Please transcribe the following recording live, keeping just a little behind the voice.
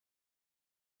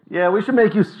Yeah, we should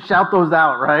make you shout those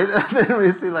out, right? Then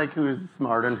we see like who's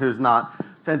smart and who's not.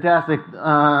 Fantastic.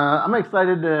 I'm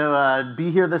excited to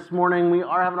be here this morning. We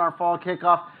are having our fall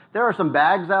kickoff. There are some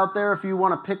bags out there if you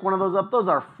want to pick one of those up. Those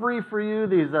are free for you,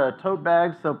 these tote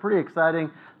bags, so pretty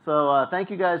exciting. So thank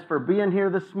you guys for being here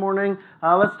this morning.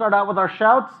 Let's start out with our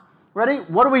shouts. Ready?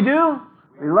 What do?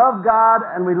 We love God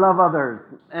and we love others.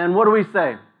 And what do we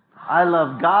say? I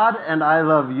love God and I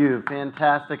love you.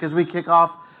 Fantastic. As we kick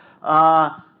off,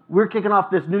 we're kicking off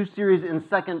this new series in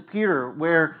 2 Peter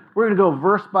where we're going to go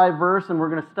verse by verse and we're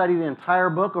going to study the entire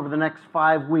book over the next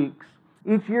 5 weeks.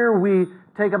 Each year we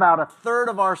take about a third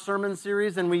of our sermon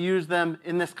series and we use them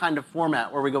in this kind of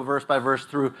format where we go verse by verse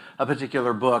through a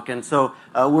particular book. And so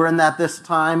we're in that this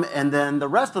time, and then the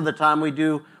rest of the time we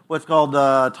do what's called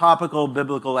topical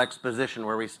biblical exposition,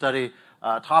 where we study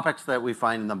topics that we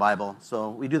find in the Bible.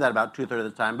 So we do that about 2/3 of the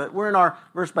time, but we're in our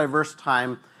verse by verse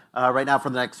time right now for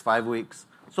the next 5 weeks.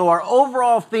 So our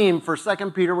overall theme for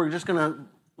 2 Peter, we're just going to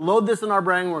load this in our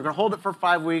brain, we're going to hold it for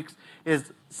 5 weeks,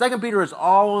 is 2 Peter is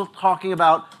all talking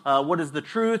about what is the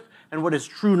truth and what is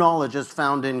true knowledge as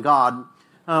found in God.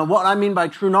 What I mean by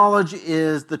true knowledge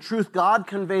is the truth God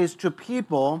conveys to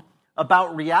people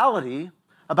about reality,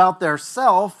 about their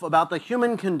self, about the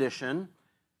human condition,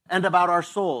 and about our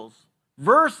souls,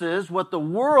 versus what the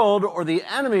world or the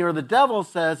enemy or the devil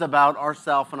says about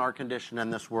ourself and our condition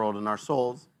in this world and our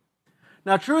souls.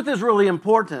 Now, truth is really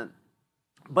important,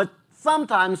 but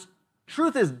sometimes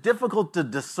truth is difficult to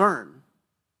discern.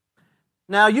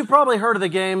 Now, you've probably heard of the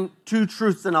game Two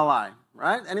Truths and a Lie,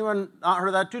 right? Anyone not heard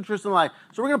of that? Two Truths and a Lie.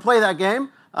 So we're going to play that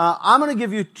game. I'm going to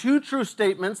give you 2 true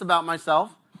statements about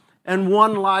myself and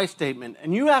 1 lie statement,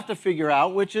 and you have to figure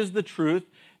out which is the truth,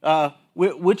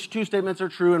 which 2 statements are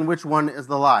true and which one is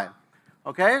the lie.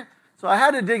 Okay? So I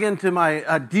had to dig into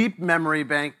my deep memory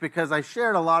bank because I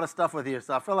shared a lot of stuff with you,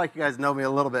 so I feel like you guys know me a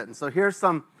little bit. And so here's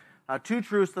some 2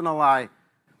 truths and a lie,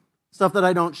 stuff that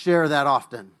I don't share that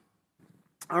often.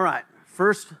 All right,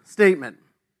 first statement.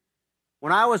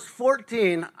 When I was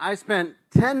 14, I spent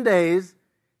 10 days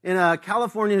in a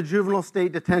California juvenile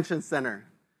state detention center.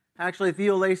 Actually,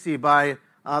 Theo Lacey by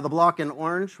the block in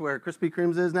Orange, where Krispy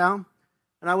Kreme's is now.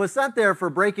 And I was sent there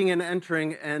for breaking and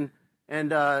entering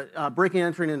breaking and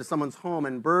entering into someone's home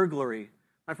and burglary.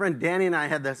 My friend Danny and I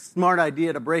had the smart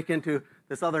idea to break into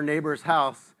this other neighbor's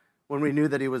house when we knew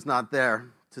that he was not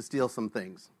there to steal some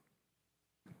things.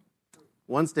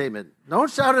 1 statement.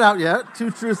 Don't shout it out yet.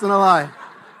 2 truths and a lie.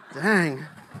 Dang.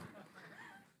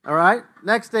 All right,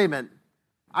 next statement.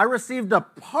 I received a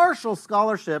partial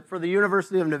scholarship for the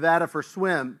University of Nevada for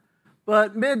swim,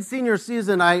 but mid-senior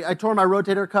season, I tore my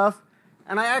rotator cuff,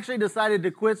 and I actually decided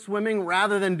to quit swimming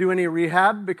rather than do any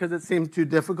rehab because it seemed too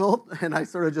difficult, and I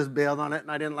sort of just bailed on it,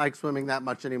 and I didn't like swimming that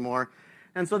much anymore.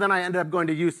 And so then I ended up going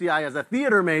to UCI as a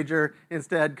theater major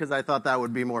instead because I thought that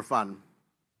would be more fun.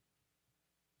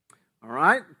 All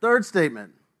right, third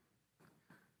statement.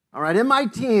 All right, in my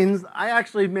teens, I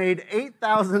actually made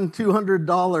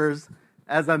 $8,200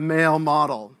 as a male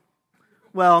model.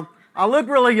 Well, I look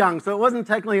really young, so it wasn't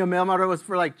technically a male model. It was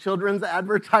for like children's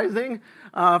advertising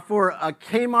for a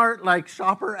Kmart like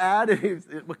shopper ad.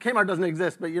 Well, Kmart doesn't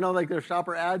exist, but you know, like there's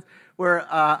shopper ads where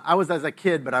I was as a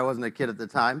kid, but I wasn't a kid at the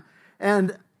time.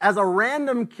 And as a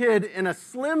random kid in a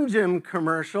Slim Jim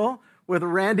commercial with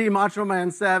Randy Macho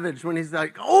Man Savage when he's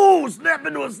like, "Oh, snap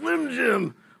into a Slim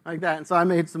Jim," like that. And so I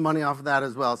made some money off of that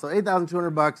as well. So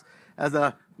 $8,200 as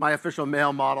my official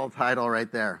male model title right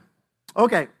there.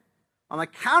 Okay. On the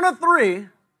count of 3,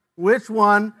 which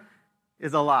one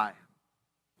is a lie?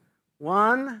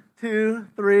 1, 2,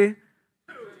 3.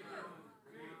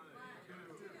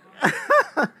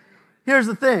 Here's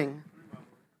the thing.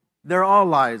 They're all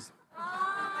lies.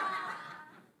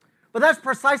 But that's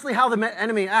precisely how the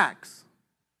enemy acts.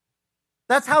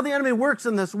 That's how the enemy works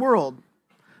in this world.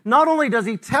 Not only does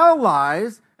he tell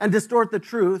lies and distort the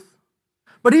truth,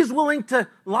 but he's willing to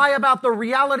lie about the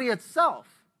reality itself.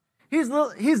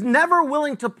 He's never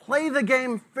willing to play the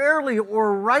game fairly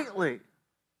or rightly.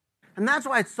 And that's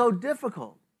why it's so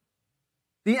difficult.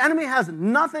 The enemy has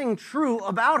nothing true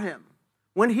about him.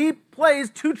 When he plays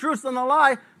 2 truths and a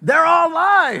lie, they're all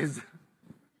lies.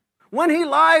 When he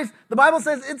lies, the Bible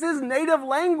says it's his native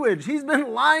language. He's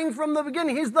been lying from the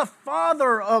beginning. He's the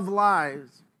father of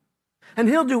lies. And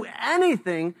he'll do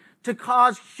anything to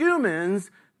cause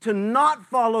humans to not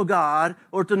follow God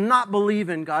or to not believe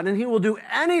in God. And he will do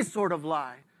any sort of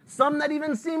lie. Some that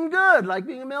even seem good, like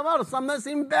being a male model. Some that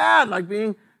seem bad, like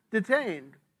being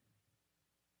detained.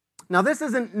 Now, this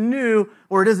isn't new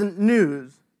or it isn't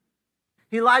news.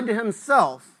 He lied to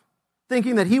himself,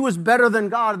 thinking that he was better than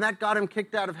God, and that got him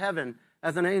kicked out of heaven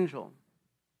as an angel.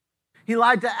 He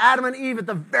lied to Adam and Eve at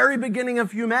the very beginning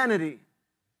of humanity.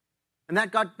 And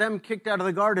that got them kicked out of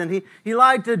the garden. He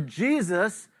lied to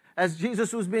Jesus as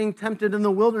Jesus was being tempted in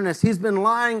the wilderness. He's been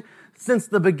lying since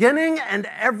the beginning and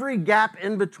every gap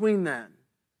in between then.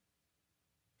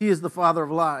 He is the father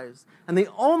of lies. And the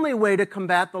only way to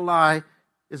combat the lie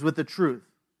is with the truth.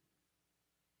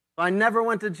 I never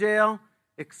went to jail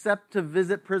except to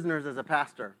visit prisoners as a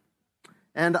pastor.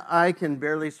 And I can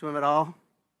barely swim at all.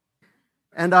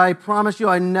 And I promise you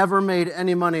I never made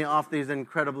any money off these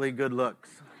incredibly good looks.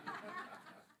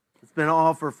 It's been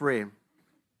all for free. And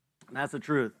that's the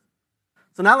truth.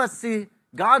 So now let's see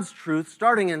God's truth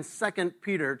starting in 2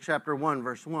 Peter chapter 1,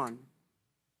 verse 1.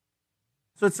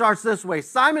 So it starts this way.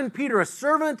 Simon Peter, a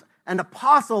servant and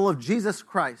apostle of Jesus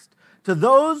Christ, to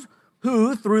those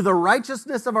who, through the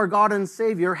righteousness of our God and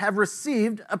Savior, have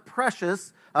received a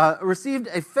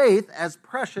faith as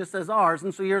precious as ours.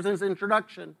 And so here's his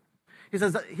introduction. He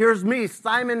says, here's me,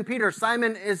 Simon Peter.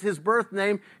 Simon is his birth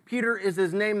name. Peter is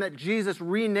his name that Jesus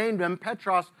renamed him,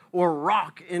 Petros, or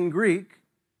rock in Greek.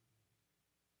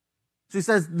 So he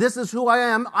says, this is who I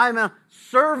am. I'm a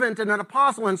servant and an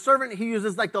apostle. And servant, he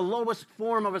uses like the lowest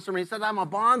form of a servant. He says, I'm a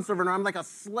bondservant, or I'm like a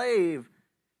slave.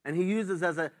 And he uses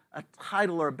as a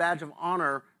title or a badge of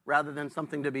honor rather than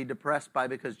something to be depressed by,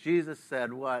 because Jesus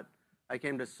said, what? I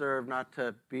came to serve, not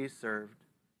to be served.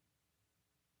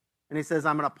 And he says,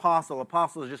 I'm an apostle.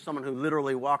 Apostle is just someone who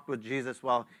literally walked with Jesus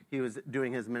while he was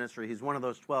doing his ministry. He's one of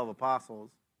those 12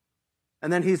 apostles.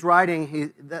 And then he's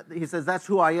writing, he says, that's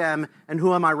who I am, and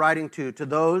who am I writing to? To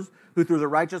those who through the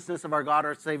righteousness of our God,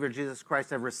 our Savior, Jesus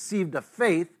Christ, have received a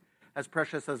faith as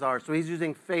precious as ours. So he's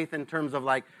using faith in terms of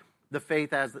like the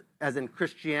faith as in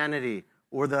Christianity,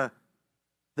 or the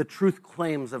truth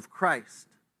claims of Christ.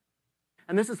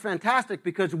 And this is fantastic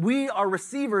because we are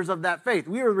receivers of that faith.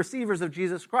 We are receivers of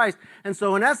Jesus Christ. And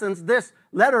so in essence, this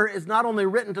letter is not only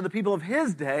written to the people of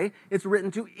his day, it's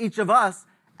written to each of us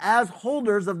as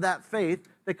holders of that faith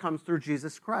that comes through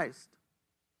Jesus Christ.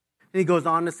 And he goes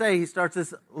on to say, he starts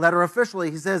this letter officially.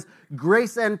 He says,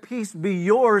 grace and peace be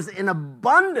yours in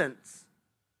abundance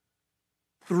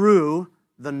through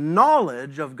the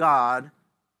knowledge of God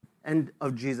and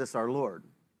of Jesus our Lord.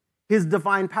 His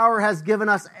divine power has given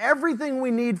us everything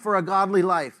we need for a godly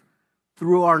life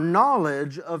through our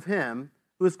knowledge of him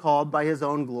who is called by his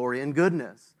own glory and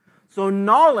goodness. So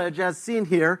knowledge, as seen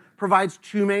here, provides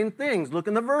two main things. Look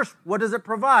in the verse. What does it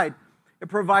provide? It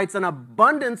provides an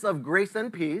abundance of grace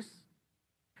and peace,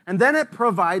 and then it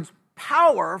provides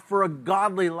power for a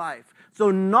godly life.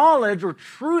 So knowledge or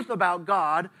truth about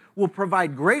God will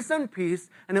provide grace and peace,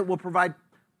 and it will provide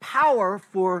power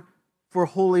for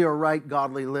holy or right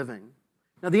godly living.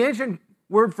 Now, the ancient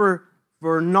word for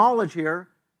knowledge here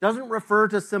doesn't refer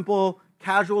to simple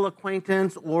casual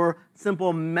acquaintance or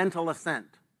simple mental assent.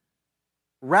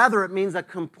 Rather, it means a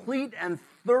complete and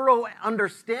thorough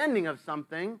understanding of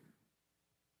something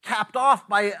capped off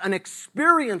by an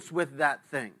experience with that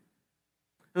thing.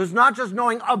 It's not just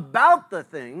knowing about the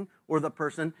thing or the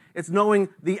person, it's knowing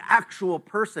the actual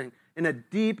person in a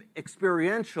deep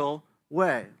experiential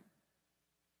way.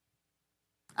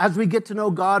 As we get to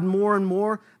know God more and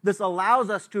more, this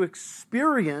allows us to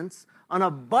experience an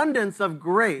abundance of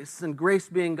grace, and grace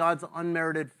being God's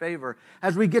unmerited favor.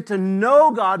 As we get to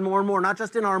know God more and more, not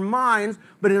just in our minds,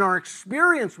 but in our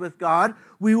experience with God,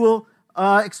 we will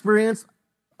experience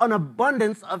an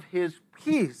abundance of his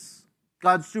peace,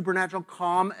 God's supernatural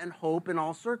calm and hope in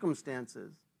all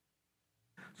circumstances.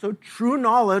 So true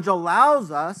knowledge allows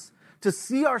us to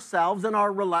see ourselves and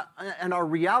our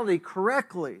reality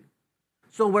correctly.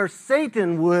 So where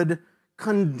Satan would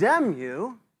condemn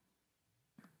you,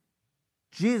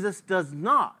 Jesus does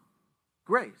not.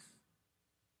 Grace.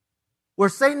 Where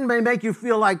Satan may make you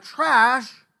feel like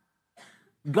trash,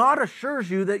 God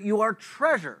assures you that you are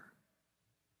treasure.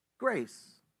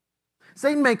 Grace.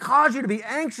 Satan may cause you to be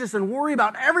anxious and worry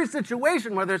about every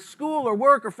situation, whether it's school or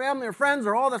work or family or friends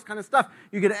or all this kind of stuff.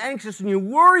 You get anxious and you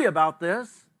worry about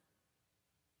this.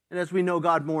 And as we know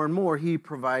God more and more, he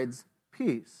provides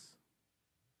peace.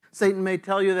 Satan may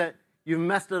tell you that you've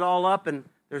messed it all up and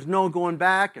there's no going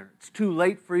back, or it's too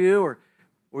late for you,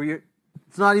 or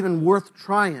it's not even worth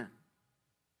trying.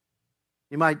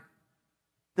 You might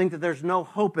think that there's no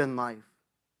hope in life.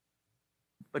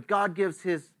 But God gives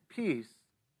his peace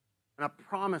and a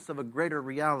promise of a greater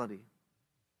reality.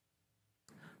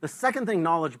 The second thing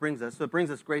knowledge brings us, so it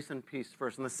brings us grace and peace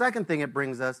first. And the second thing it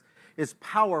brings us is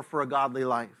power for a godly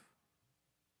life.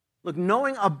 Look,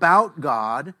 knowing about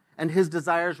God and his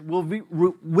desires will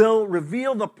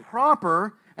reveal the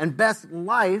proper and best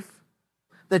life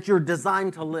that you're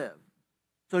designed to live.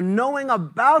 So knowing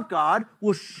about God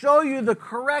will show you the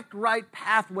correct, right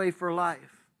pathway for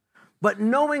life. But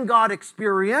knowing God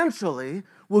experientially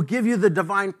will give you the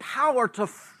divine power to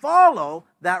follow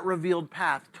that revealed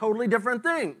path. Totally different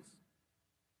things.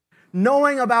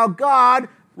 Knowing about God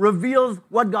reveals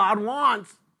what God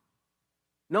wants.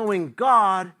 Knowing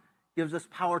God gives us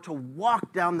power to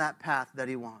walk down that path that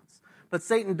he wants. But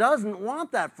Satan doesn't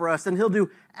want that for us, and he'll do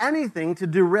anything to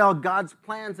derail God's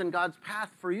plans and God's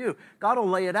path for you. God will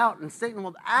lay it out, and Satan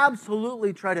will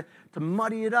absolutely try to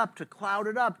muddy it up, to cloud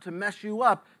it up, to mess you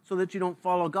up, so that you don't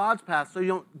follow God's path, so you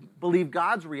don't believe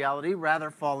God's reality,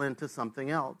 rather fall into something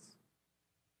else.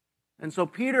 And so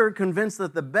Peter, convinced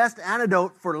that the best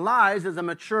antidote for lies is a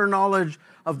mature knowledge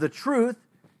of the truth,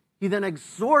 he then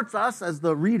exhorts us as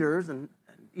the readers, and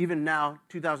even now,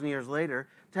 2,000 years later,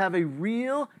 to have a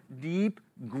real, deep,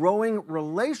 growing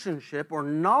relationship or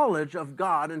knowledge of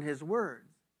God and his words.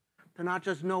 To not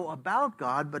just know about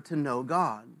God, but to know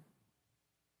God.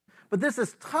 But this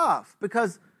is tough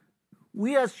because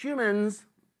we as humans,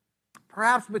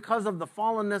 perhaps because of the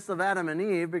fallenness of Adam and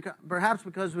Eve, perhaps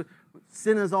because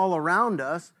sin is all around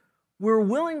us, we're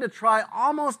willing to try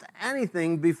almost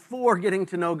anything before getting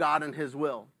to know God and his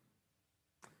will.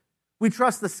 We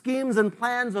trust the schemes and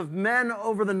plans of men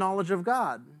over the knowledge of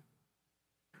God.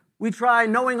 We try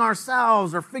knowing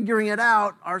ourselves or figuring it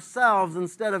out ourselves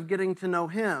instead of getting to know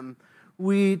him.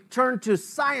 We turn to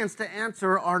science to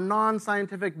answer our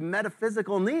non-scientific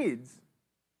metaphysical needs.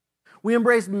 We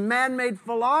embrace man-made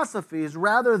philosophies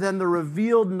rather than the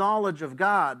revealed knowledge of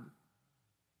God.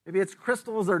 Maybe it's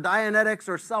crystals or Dianetics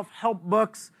or self-help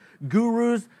books,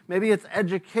 gurus. Maybe it's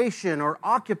education or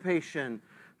occupation,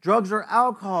 drugs or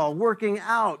alcohol, working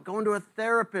out, going to a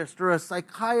therapist or a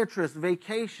psychiatrist,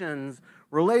 vacations,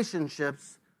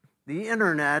 relationships, the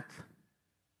internet.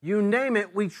 You name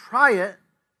it, we try it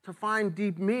to find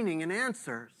deep meaning and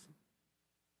answers.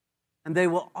 And they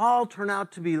will all turn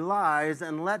out to be lies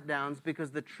and letdowns because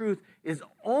the truth is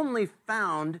only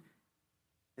found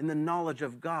in the knowledge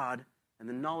of God, and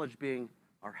the knowledge being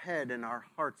our head and our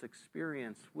heart's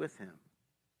experience with him.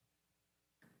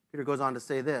 Peter goes on to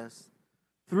say this.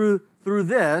 Through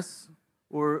this,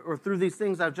 or through these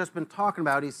things I've just been talking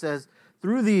about, he says,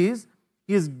 through these,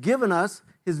 he has given us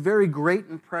his very great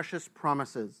and precious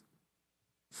promises,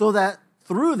 so that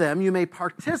through them you may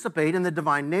participate in the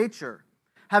divine nature,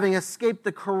 having escaped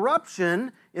the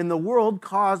corruption in the world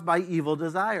caused by evil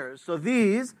desires. So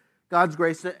these, God's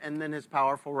grace and then his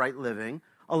powerful right living,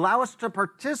 allow us to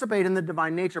participate in the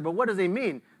divine nature. But what does he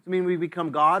mean? Does it mean we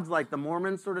become gods like the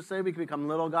Mormons sort of say? We can become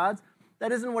little gods?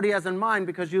 That isn't what he has in mind,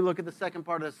 because you look at the second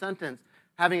part of the sentence,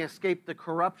 having escaped the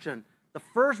corruption. The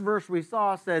first verse we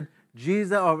saw said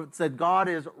God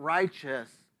is righteous.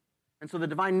 And so the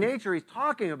divine nature he's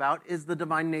talking about is the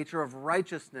divine nature of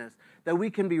righteousness, that we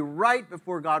can be right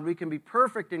before God, we can be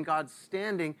perfect in God's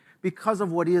standing because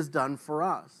of what he has done for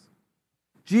us.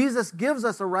 Jesus gives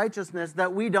us a righteousness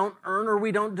that we don't earn or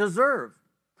we don't deserve.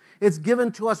 It's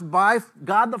given to us by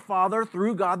God the Father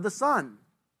through God the Son.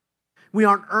 We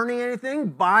aren't earning anything,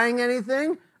 buying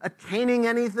anything, attaining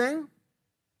anything.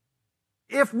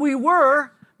 If we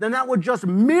were, then that would just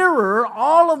mirror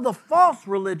all of the false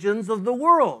religions of the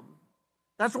world.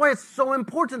 That's why it's so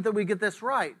important that we get this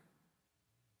right.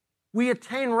 We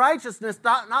attain righteousness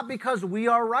not because we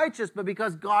are righteous, but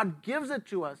because God gives it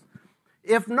to us.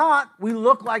 If not, we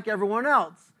look like everyone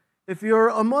else. If you're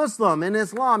a Muslim in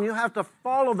Islam, you have to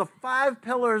follow the 5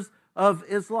 pillars of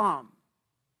Islam.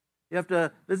 You have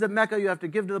to visit Mecca, you have to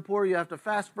give to the poor, you have to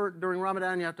fast during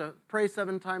Ramadan, you have to pray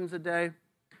 7 times a day.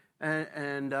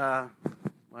 And I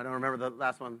don't remember the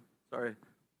last one, sorry.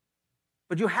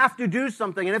 But you have to do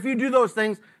something, and if you do those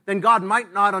things, then God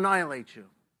might not annihilate you.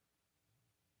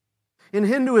 In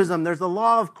Hinduism, there's the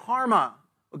law of karma.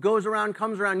 What goes around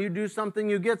comes around. You do something,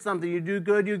 you get something. You do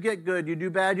good, you get good. You do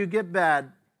bad, you get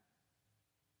bad.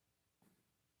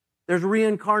 There's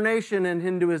reincarnation in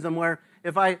Hinduism, where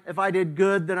if I did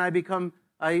good, then I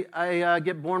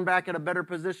get born back at a better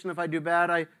position. If I do bad,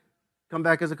 I come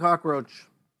back as a cockroach.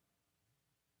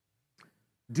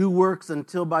 Do works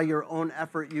until by your own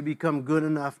effort you become good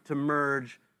enough to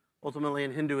merge, ultimately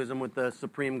in Hinduism, with the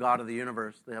supreme God of the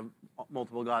universe. They have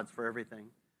multiple gods for everything.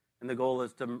 And the goal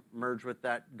is to merge with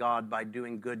that God by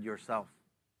doing good yourself.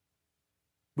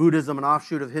 Buddhism, an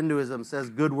offshoot of Hinduism, says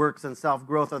good works and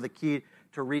self-growth are the key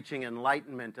to reaching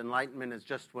enlightenment. Enlightenment is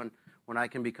just when I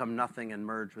can become nothing and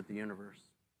merge with the universe.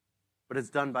 But it's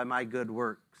done by my good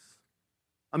works.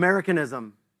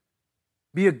 Americanism,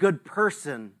 be a good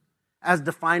person as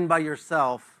defined by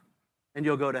yourself, and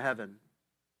you'll go to heaven.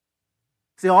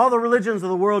 See, all the religions of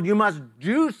the world, you must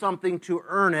do something to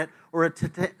earn it or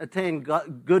to attain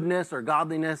goodness or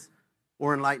godliness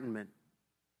or enlightenment.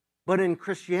 But in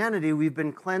Christianity, we've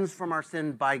been cleansed from our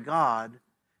sin by God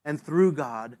and through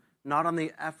God, not on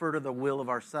the effort or the will of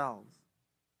ourselves.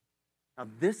 Now,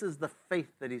 this is the faith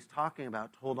that he's talking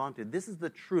about to hold on to. This is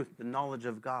the truth, the knowledge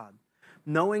of God.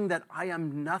 Knowing that I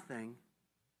am nothing,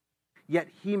 yet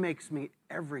he makes me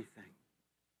everything.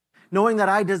 Knowing that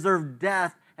I deserve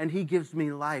death, and he gives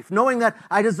me life. Knowing that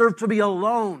I deserve to be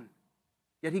alone,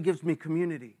 yet he gives me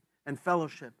community and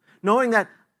fellowship. Knowing that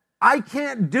I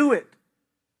can't do it,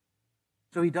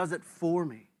 so he does it for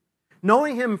me.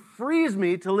 Knowing him frees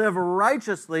me to live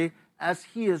righteously as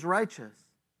he is righteous.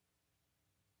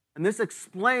 And this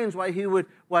explains why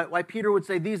Peter would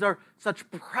say these are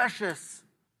such precious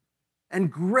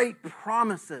and great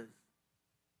promises,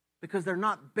 because they're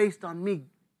not based on me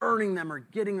earning them or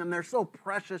getting them. They're so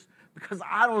precious because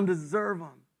I don't deserve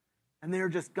them. And they're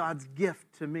just God's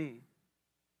gift to me.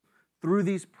 Through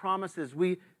these promises,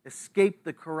 we escape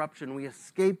the corruption. We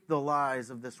escape the lies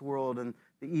of this world and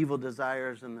the evil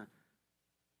desires and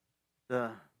the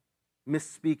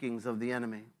misspeakings of the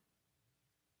enemy.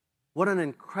 What an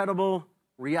incredible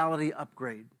reality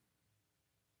upgrade.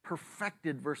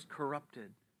 Perfected versus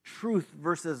corrupted. Truth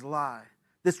versus lie.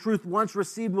 This truth, once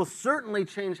received, will certainly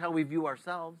change how we view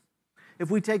ourselves.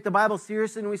 If we take the Bible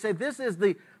seriously and we say, this is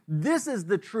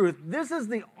the truth, this is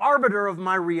the arbiter of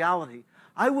my reality,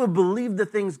 I will believe the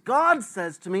things God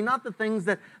says to me, not the things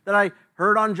that I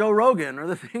heard on Joe Rogan, or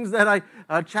the things that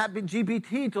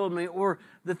ChatGPT told me, or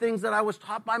the things that I was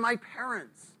taught by my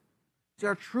parents. See,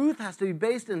 our truth has to be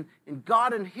based in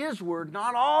God and his word,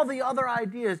 not all the other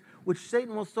ideas which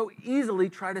Satan will so easily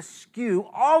try to skew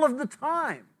all of the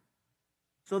time,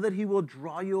 so that he will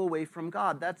draw you away from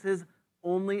God. That's his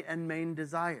only and main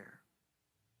desire.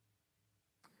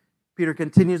 Peter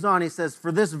continues on. He says,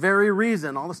 for this very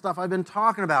reason, all the stuff I've been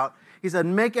talking about, he said,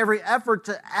 make every effort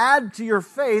to add to your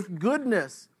faith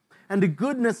goodness, and to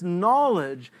goodness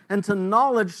knowledge, and to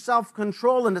knowledge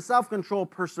self-control, and to self-control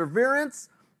perseverance,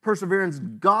 perseverance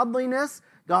godliness,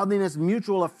 godliness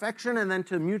mutual affection, and then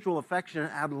to mutual affection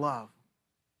add love.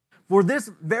 For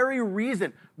this very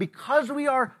reason, because we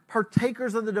are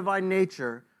partakers of the divine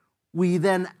nature, we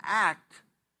then act,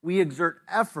 we exert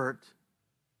effort,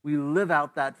 we live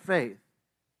out that faith.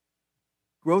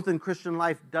 Growth in Christian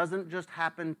life doesn't just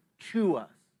happen to us.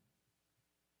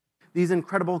 These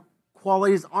incredible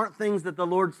qualities aren't things that the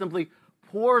Lord simply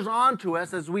pours onto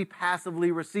us as we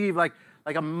passively receive, like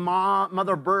a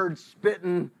mother bird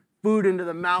spitting food into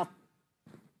the mouth.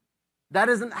 That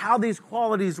isn't how these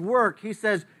qualities work. He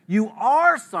says, you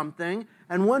are something,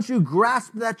 and once you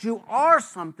grasp that you are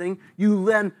something, you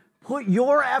then put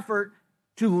your effort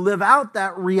to live out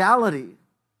that reality.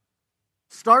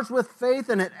 Starts with faith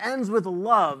and it ends with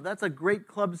love. That's a great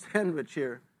club sandwich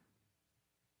here.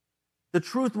 The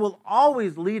truth will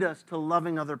always lead us to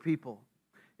loving other people.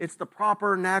 It's the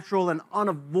proper, natural, and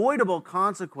unavoidable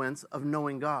consequence of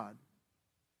knowing God.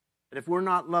 But if we're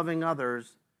not loving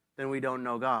others, then we don't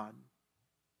know God.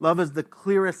 Love is the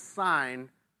clearest sign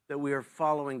that we are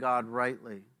following God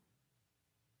rightly.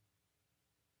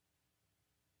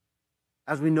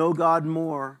 As we know God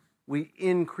more, we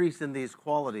increase in these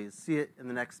qualities. See it in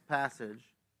the next passage.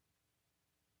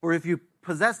 Or if you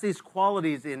possess these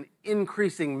qualities in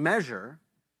increasing measure,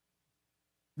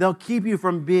 they'll keep you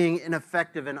from being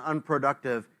ineffective and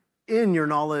unproductive in your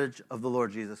knowledge of the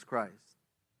Lord Jesus Christ.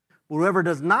 Whoever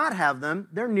does not have them,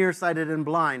 they're nearsighted and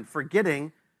blind,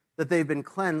 forgetting that they've been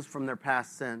cleansed from their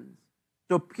past sins.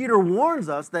 So Peter warns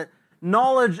us that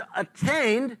knowledge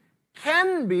attained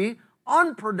can be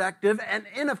unproductive and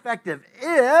ineffective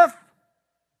if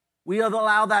we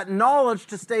allow that knowledge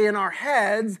to stay in our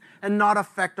heads and not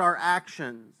affect our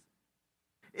actions.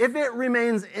 If it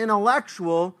remains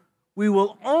intellectual, we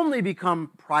will only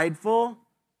become prideful,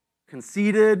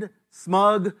 conceited,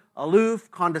 smug, aloof,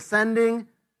 condescending,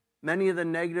 many of the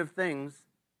negative things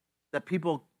that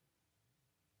people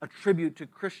attribute to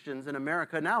Christians in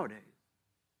America nowadays.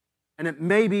 And it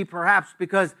may be perhaps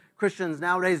because Christians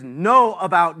nowadays know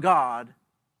about God,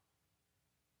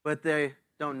 but they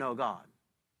don't know God.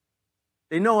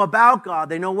 They know about God,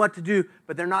 they know what to do,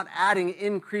 but they're not adding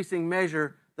increasing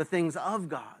measure the things of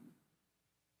God.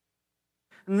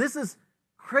 And this is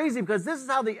crazy because this is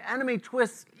how the enemy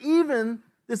twists even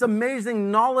this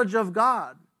amazing knowledge of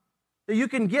God. That you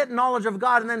can get knowledge of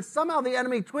God and then somehow the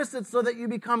enemy twists it so that you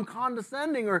become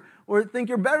condescending or think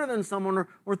you're better than someone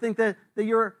or think that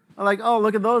you're like, oh,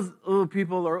 look at those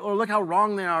people or look how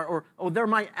wrong they are or oh, they're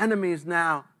my enemies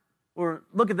now or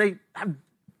look, they have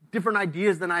different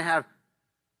ideas than I have.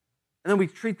 And then we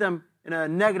treat them a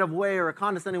negative way or a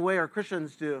condescending way, or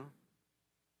Christians do.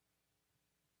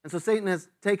 And so Satan has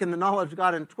taken the knowledge of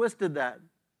God and twisted that.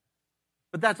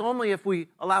 But that's only if we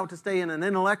allow it to stay in an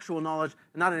intellectual knowledge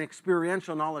and not an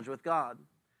experiential knowledge with God.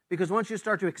 Because once you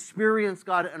start to experience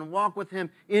God and walk with Him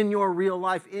in your real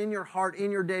life, in your heart,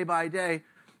 in your day by day,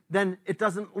 then it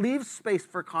doesn't leave space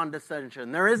for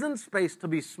condescension. There isn't space to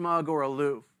be smug or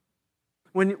aloof.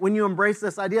 When you embrace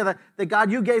this idea that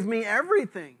God, you gave me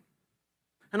everything,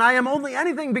 and I am only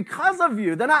anything because of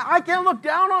you, then I can't look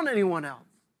down on anyone else.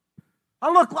 I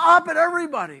look up at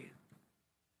everybody.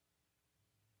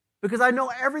 Because I know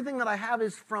everything that I have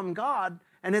is from God,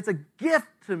 and it's a gift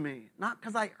to me, not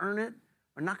because I earn it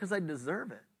or not because I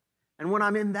deserve it. And when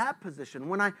I'm in that position,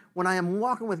 when I am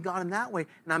walking with God in that way,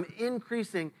 and I'm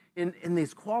increasing in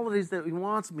these qualities that He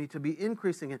wants me to be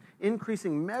increasing, an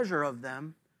increasing measure of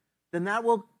them, then that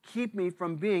will keep me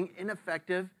from being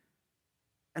ineffective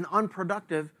and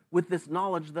unproductive with this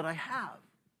knowledge that I have.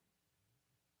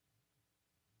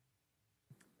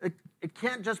 It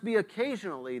can't just be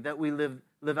occasionally that we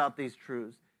live out these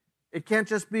truths. It can't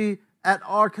just be at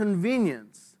our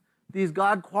convenience. These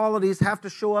God qualities have to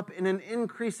show up in an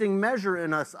increasing measure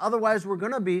in us. Otherwise, we're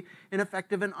going to be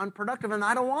ineffective and unproductive. And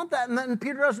I don't want that. And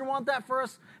Peter doesn't want that for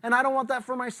us. And I don't want that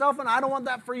for myself. And I don't want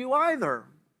that for you either.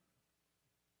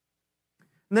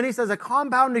 And then he says a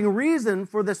compounding reason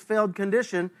for this failed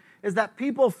condition is that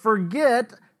people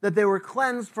forget that they were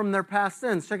cleansed from their past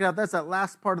sins. Check it out. That's that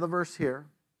last part of the verse here.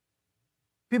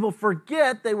 People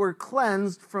forget they were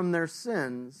cleansed from their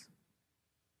sins.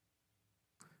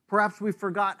 Perhaps we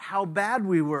forgot how bad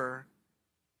we were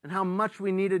and how much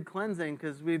we needed cleansing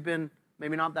because we've been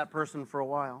maybe not that person for a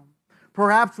while.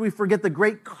 Perhaps we forget the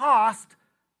great cost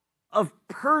of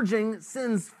purging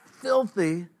sin's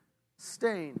filthy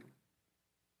stain.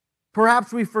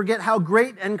 Perhaps we forget how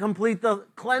great and complete the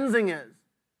cleansing is.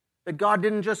 That God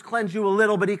didn't just cleanse you a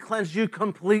little, but He cleansed you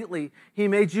completely. He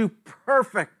made you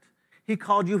perfect. He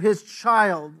called you His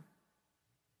child,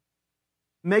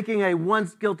 making a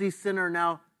once guilty sinner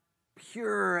now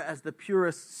pure as the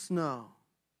purest snow.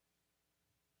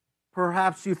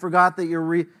 Perhaps you forgot that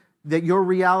your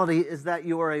reality is that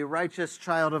you are a righteous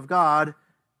child of God,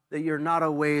 that you're not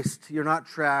a waste, you're not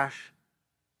trash,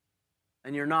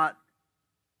 and you're not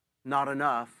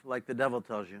enough like the devil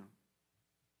tells you.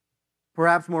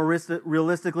 Perhaps more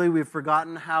realistically, we've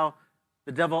forgotten how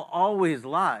the devil always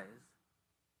lies.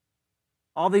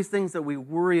 All these things that we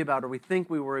worry about or we think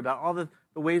we worry about, all the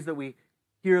ways that we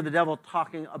hear the devil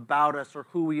talking about us or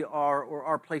who we are or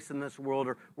our place in this world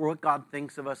or what God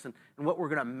thinks of us and what we're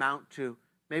going to amount to.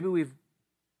 Maybe we've,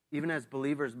 even as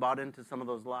believers, bought into some of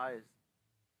those lies.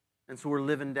 And so we're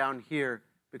living down here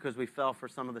because we fell for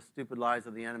some of the stupid lies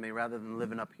of the enemy rather than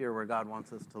living up here where God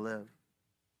wants us to live.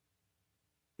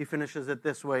 He finishes it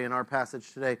this way in our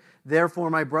passage today.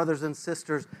 Therefore, my brothers and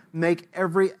sisters, make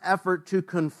every effort to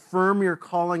confirm your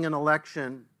calling and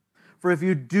election. For if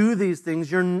you do these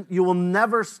things, you will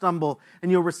never stumble, and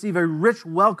you'll receive a rich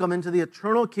welcome into the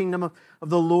eternal kingdom of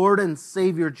the Lord and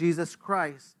Savior, Jesus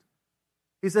Christ.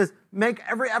 He says, make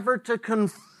every effort to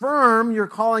confirm your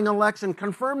calling and election.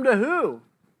 Confirm to who?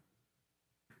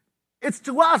 It's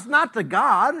to us, not to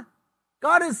God.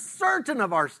 God is certain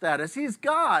of our status. He's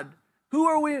God. Who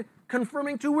are we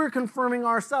confirming to? We're confirming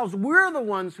ourselves. We're the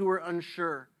ones who are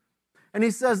unsure. And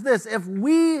he says this, if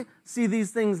we see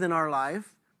these things in our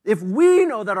life, if we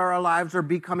know that our lives are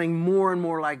becoming more and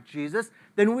more like Jesus,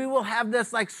 then we will have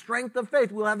this strength of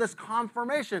faith. We'll have this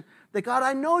confirmation that God,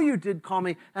 I know you did call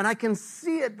me, and I can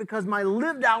see it because my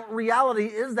lived out reality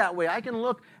is that way. I can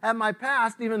look at my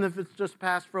past, even if it's just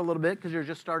past for a little bit because you're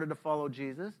just started to follow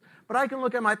Jesus. But I can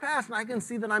look at my past and I can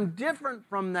see that I'm different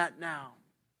from that now.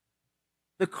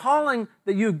 The calling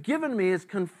that you've given me is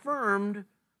confirmed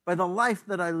by the life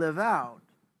that I live out.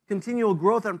 Continual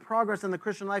growth and progress in the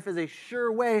Christian life is a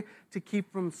sure way to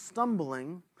keep from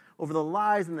stumbling over the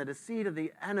lies and the deceit of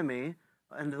the enemy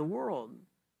and the world.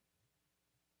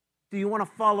 Do you want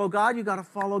to follow God? You got to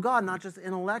follow God, not just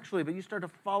intellectually, but you start to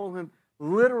follow Him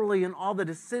literally in all the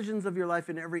decisions of your life,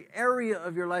 in every area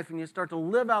of your life, and you start to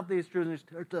live out these truths, and you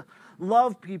start to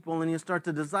love people, and you start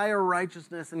to desire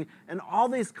righteousness, and all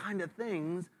these kind of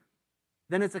things,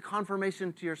 then it's a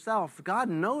confirmation to yourself. God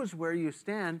knows where you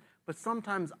stand, but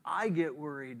sometimes I get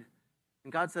worried.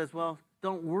 And God says, well,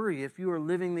 don't worry. If you are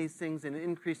living these things in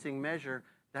increasing measure,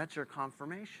 that's your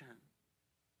confirmation.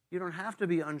 You don't have to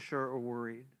be unsure or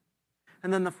worried.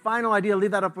 And then the final idea,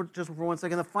 leave that up just for 1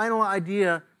 second. The final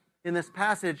idea in this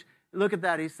passage, look at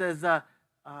that. He says that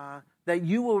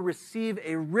you will receive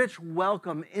a rich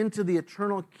welcome into the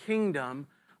eternal kingdom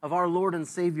of our Lord and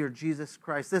Savior, Jesus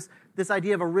Christ. This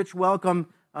idea of a rich welcome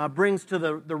brings to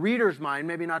the reader's mind,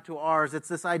 maybe not to ours. It's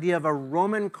this idea of a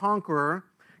Roman conqueror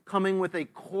coming with a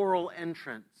choral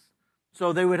entrance.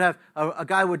 So they would have, a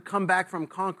guy would come back from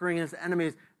conquering his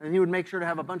enemies, and he would make sure to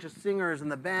have a bunch of singers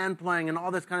and the band playing and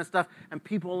all this kind of stuff, and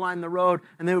people line the road,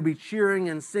 and they would be cheering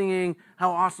and singing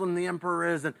how awesome the emperor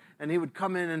is, and he would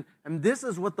come in, and this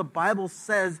is what the Bible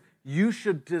says you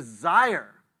should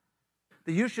desire.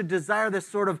 That you should desire this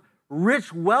sort of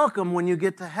rich welcome when you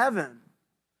get to heaven.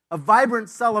 A vibrant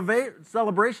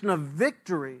celebration of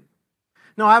victory.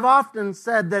 Now, I've often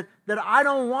said that I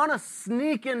don't want to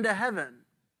sneak into heaven.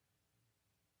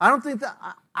 I don't think that,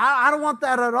 I don't want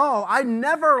that at all. I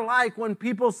never like when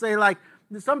people say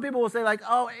some people will say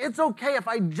oh, it's okay if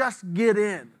I just get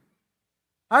in.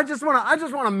 I just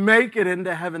want to make it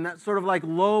into heaven, that sort of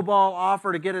lowball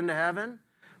offer to get into heaven.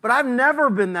 But I've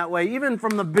never been that way, even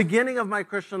from the beginning of my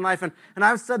Christian life. And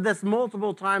I've said this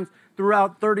multiple times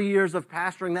throughout 30 years of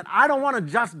pastoring, that I don't want to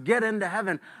just get into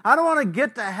heaven. I don't want to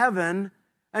get to heaven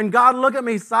and God look at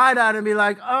me side-eyed and be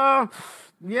like, oh,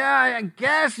 yeah, I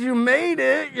guess you made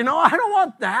it. I don't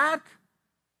want that.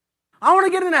 I want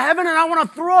to get into heaven and I want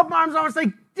to throw up my arms. I want to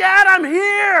say, Dad, I'm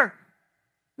here.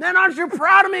 Man, aren't you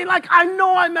proud of me? I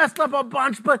know I messed up a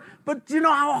bunch, but do you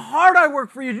know how hard I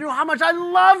work for you? Do you know how much I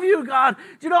love you, God?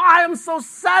 Do you know I am so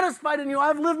satisfied in you?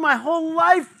 I've lived my whole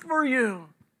life for you.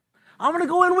 I want to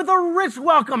go in with a rich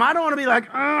welcome. I don't want to be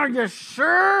are you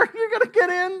sure you're going to get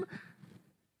in?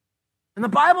 And the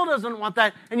Bible doesn't want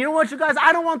that. And you know what, you guys?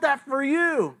 I don't want that for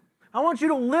you. I want you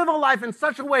to live a life in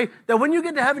such a way that when you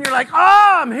get to heaven, you're like,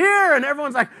 oh, I'm here. And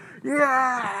everyone's like,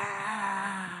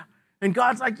 yeah. And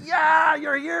God's like, yeah,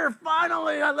 you're here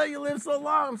finally. I let you live so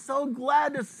long. I'm so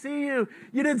glad to see you.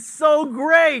 You did so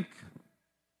great.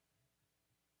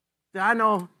 See, I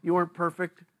know you weren't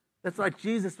perfect. That's why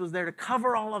Jesus was there to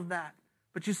cover all of that.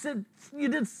 But you said you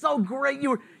did so great.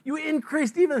 You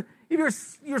increased even if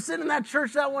you're sitting in that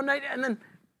church that one night and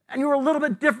you were a little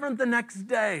bit different the next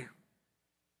day.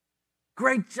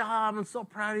 Great job. I'm so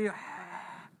proud of you.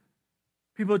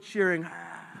 People cheering.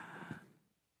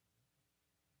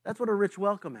 That's what a rich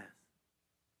welcome is.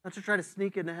 Not to try to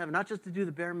sneak into heaven, not just to do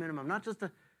the bare minimum, not just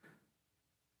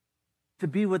to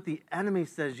be what the enemy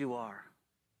says you are.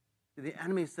 The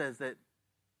enemy says that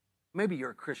maybe you're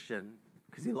a Christian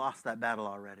because he lost that battle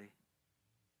already.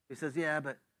 He says, yeah,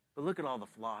 but look at all the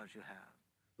flaws you have.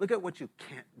 Look at what you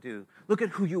can't do. Look at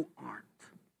who you aren't.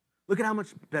 Look at how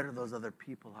much better those other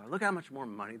people are. Look how much more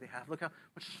money they have. Look how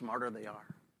much smarter they are.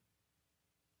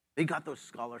 They got those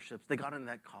scholarships. They got into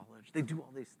that college. They do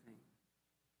all these things.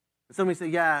 And somebody say,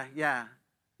 yeah,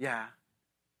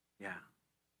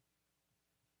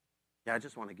 I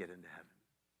just want to get into heaven.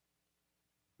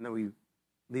 And then we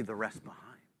leave the rest behind.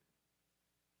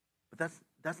 But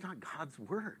that's not God's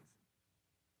words.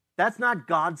 That's not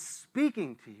God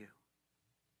speaking to you.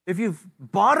 If you've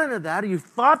bought into that or you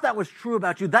thought that was true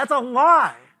about you, that's a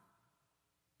lie.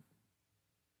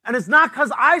 And it's not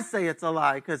because I say it's a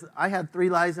lie, because I had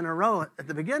 3 lies in a row at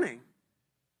the beginning.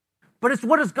 But it's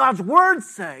what does God's word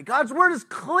say? God's word is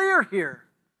clear here.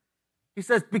 He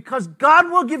says, because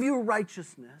God will give you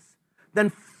righteousness,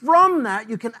 then from that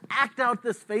you can act out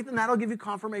this faith, and that'll give you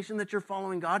confirmation that you're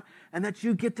following God and that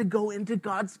you get to go into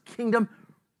God's kingdom.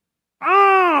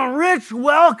 Rich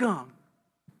welcome.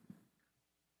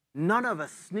 None of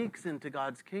us sneaks into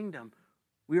God's kingdom.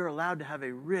 We are allowed to have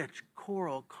a rich,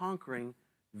 choral, conquering,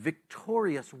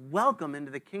 victorious welcome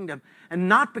into the kingdom. And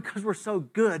not because we're so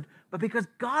good, but because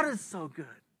God is so good.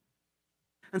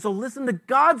 And so listen to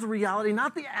God's reality,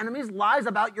 not the enemy's lies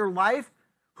about your life,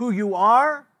 who you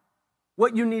are,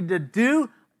 what you need to do.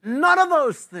 None of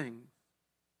those things.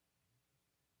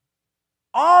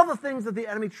 All the things that the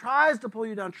enemy tries to pull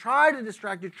you down, try to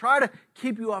distract you, try to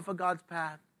keep you off of God's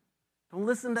path. Don't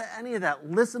listen to any of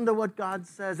that. Listen to what God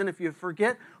says. And if you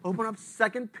forget, open up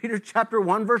 2 Peter chapter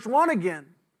 1, verse 1 again.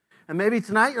 And maybe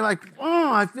tonight you're like,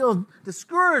 I feel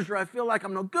discouraged, or I feel like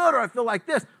I'm no good, or I feel like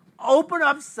this. Open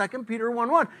up 2 Peter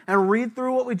 1:1 and read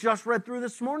through what we just read through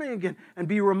this morning again and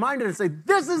be reminded and say,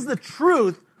 this is the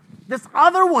truth. This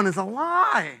other one is a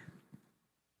lie.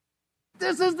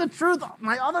 This is the truth.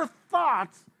 My other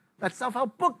thoughts, that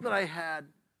self-help book that I had,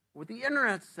 what the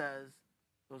internet says,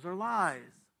 those are lies.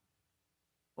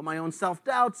 What my own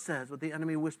self-doubt says, what the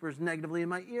enemy whispers negatively in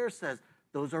my ear says,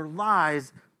 those are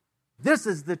lies. This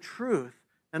is the truth,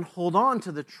 and hold on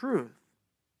to the truth.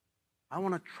 I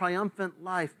want a triumphant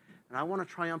life, and I want a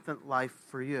triumphant life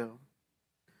for you.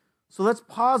 So let's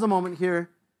pause a moment here,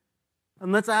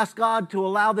 and let's ask God to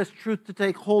allow this truth to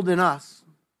take hold in us,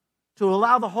 to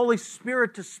allow the Holy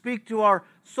Spirit to speak to our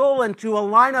soul and to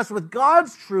align us with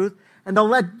God's truth and to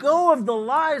let go of the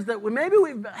lies that maybe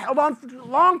we've held on for a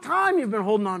long time. You've been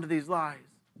holding on to these lies.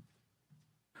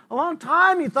 A long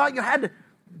time you thought you had to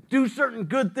do certain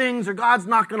good things or God's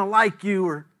not going to like you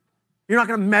or you're not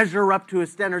going to measure up to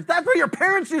his standards. That's what your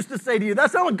parents used to say to you.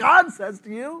 That's not what God says to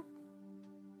you.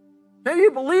 Maybe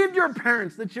you believed your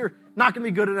parents that you're not going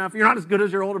to be good enough. You're not as good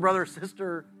as your older brother or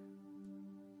sister.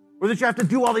 Or that you have to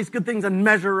do all these good things and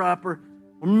measure up or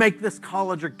make this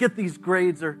college or get these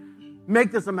grades or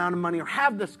make this amount of money or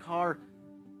have this car.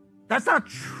 That's not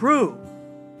true.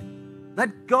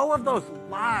 Let go of those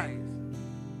lies.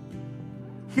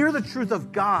 Hear the truth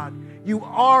of God. You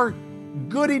are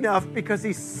good enough because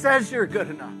he says you're good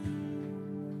enough.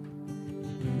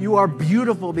 You are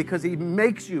beautiful because he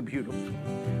makes you beautiful.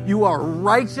 You are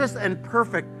righteous and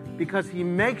perfect because he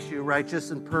makes you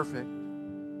righteous and perfect.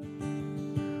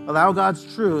 Allow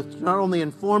God's truth to not only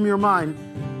inform your mind,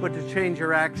 but to change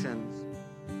your actions.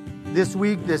 This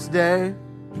week, this day,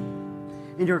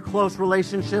 in your close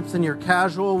relationships and your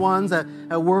casual ones at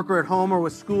work or at home or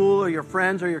with school or your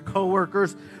friends or your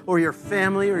coworkers or your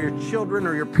family or your children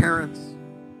or your parents.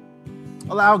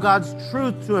 Allow God's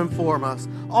truth to inform us,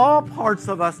 all parts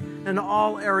of us and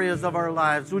all areas of our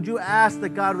lives. Would you ask that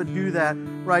God would do that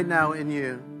right now in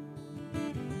you?